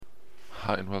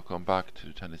Hi and welcome back to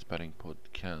the Tennis Betting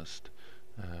Podcast.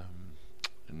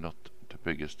 Not the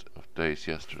biggest of days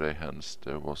yesterday, hence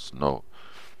there was no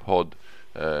pod.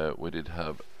 We did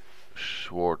have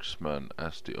Schwartzman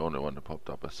as the only one that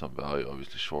popped up as some value.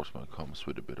 Obviously, Schwartzman comes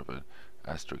with a bit of an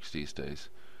asterisk these days.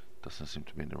 Doesn't seem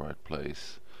to be in the right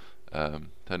place.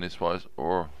 Tennis-wise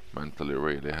or mentally,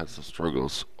 really had some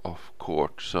struggles off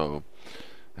court, so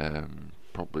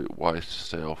probably wise to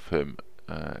stay off him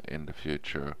in the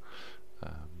future.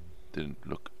 Didn't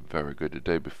look very good. The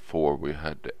day before we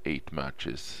had the 8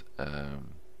 matches,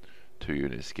 2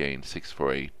 units gained, 6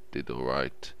 for 8, did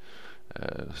alright.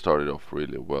 Started off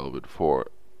really well with 4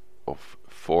 of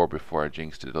 4 before I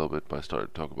jinxed it a little bit, but I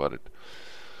started to talk about it.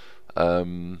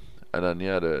 And then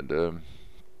the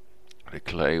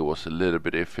clay was a little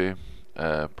bit iffy.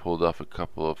 Pulled off a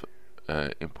couple of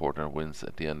important wins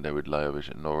at the end there with Lajovic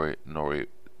and Norrie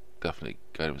definitely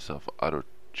got himself out of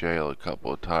jail a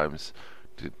couple of times.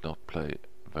 Did not play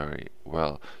very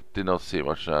well. Did not see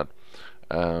much of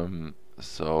that.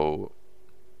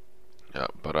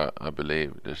 But I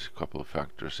believe there's a couple of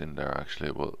factors in there.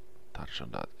 Actually, we'll touch on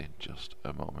that in just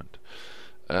a moment.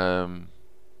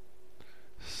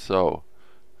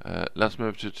 Let's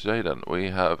move to today then. We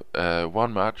have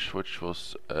one match, which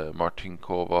was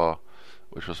Martinkova,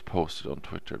 which was posted on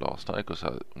Twitter last night because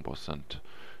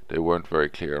they weren't very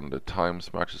clear on the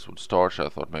times matches would start, so I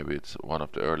thought maybe it's one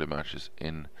of the early matches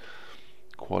in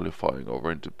qualifying over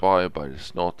in Dubai, but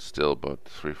it's not still, but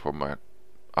 3-4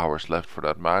 hours left for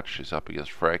that match. She's up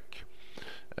against Freck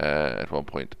at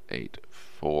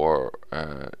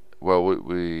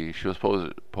 1.84. She was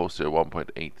posted at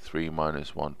 1.83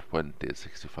 minus 120 at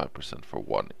 65% for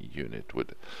 1 unit,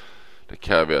 with the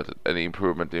caveat that any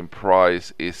improvement in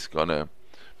price is gonna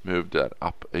move that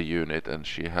up a unit, and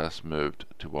she has moved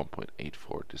to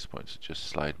 1.84 at this point, so just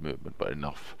slight movement, but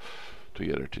enough to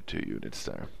get her to 2 units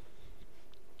there.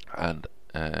 And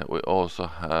we also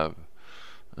have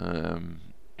other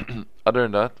than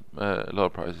that, a lot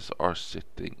of prices are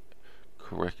sitting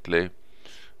correctly.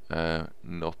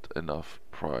 Not enough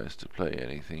price to play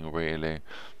anything really.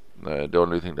 The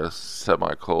only thing that's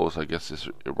semi-close, I guess, is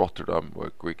Rotterdam, where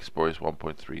Griekspoor is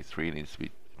 1.33, needs to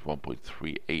be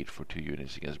 1.38 for 2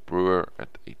 units against Brewer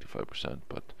at 85%,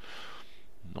 but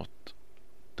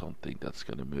don't think that's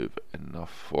going to move enough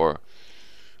for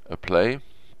a play.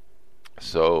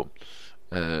 So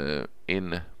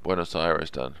in Buenos Aires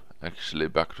then, actually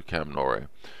back to Cam Norrie.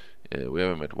 We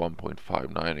have him at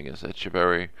 1.59 against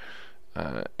Etcheverry,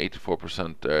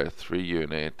 84% there, 3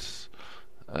 units.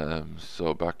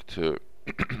 So back to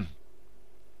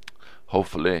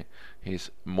hopefully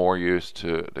he's more used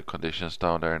to the conditions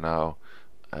down there now.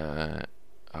 I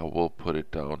will put it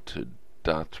down to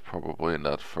that probably in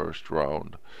that first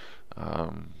round.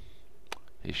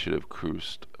 He should have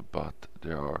cruised, but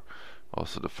there are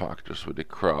also the factors with the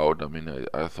crowd. I mean,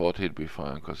 I thought he'd be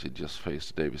fine because he just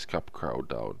faced the Davis Cup crowd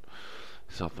down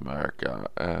South America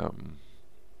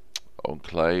on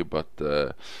clay, but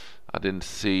I didn't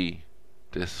see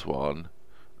this one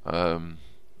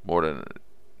more than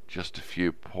just a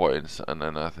few points, and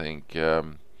then I think I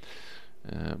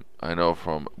know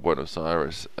from Buenos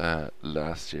Aires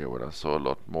last year when I saw a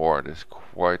lot more, there's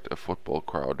quite a football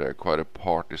crowd there, quite a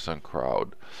partisan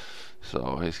crowd,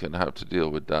 so he's gonna have to deal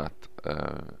with that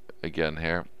again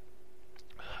here,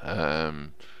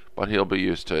 but he'll be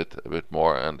used to it a bit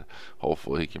more, and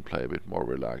hopefully he can play a bit more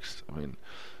relaxed. I mean,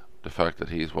 the fact that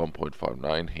he's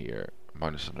 1.59 here,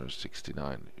 minus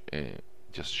 169,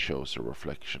 just shows a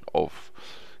reflection of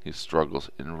his struggles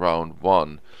in round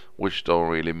 1, which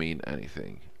don't really mean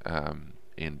anything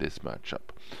in this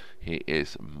matchup. He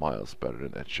is miles better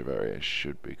than Etcheverry,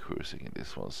 should be cruising in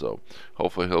this one, so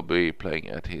hopefully he'll be playing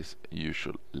at his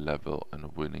usual level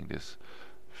and winning this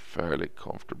fairly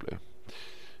comfortably.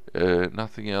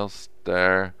 Nothing else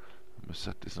there.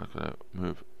 Musetti is not going to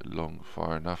move along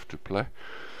far enough to play.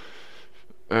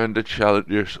 And the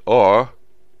challengers are,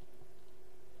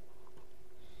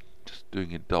 just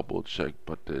doing a double check,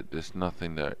 but there's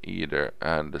nothing there either.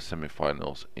 And the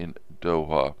semifinals in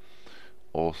Doha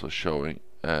also showing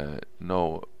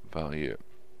no value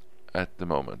at the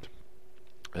moment.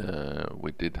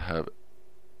 We did have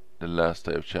the last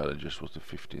day of challengers was the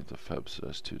 15th of Feb, so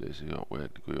that's 2 days ago. We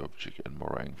had Gujovcic and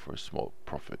Morang for a small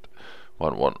profit.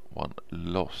 1-1, 1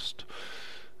 lost.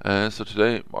 So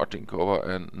today, Martinkova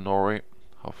and Norrie.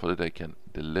 Hopefully they can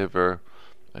deliver.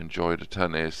 Enjoy the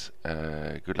tennis.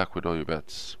 Good luck with all your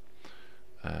bets.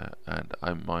 And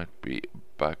I might be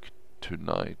back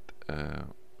tonight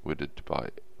with the Dubai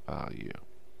value.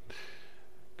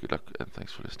 Good luck and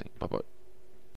thanks for listening. Bye bye.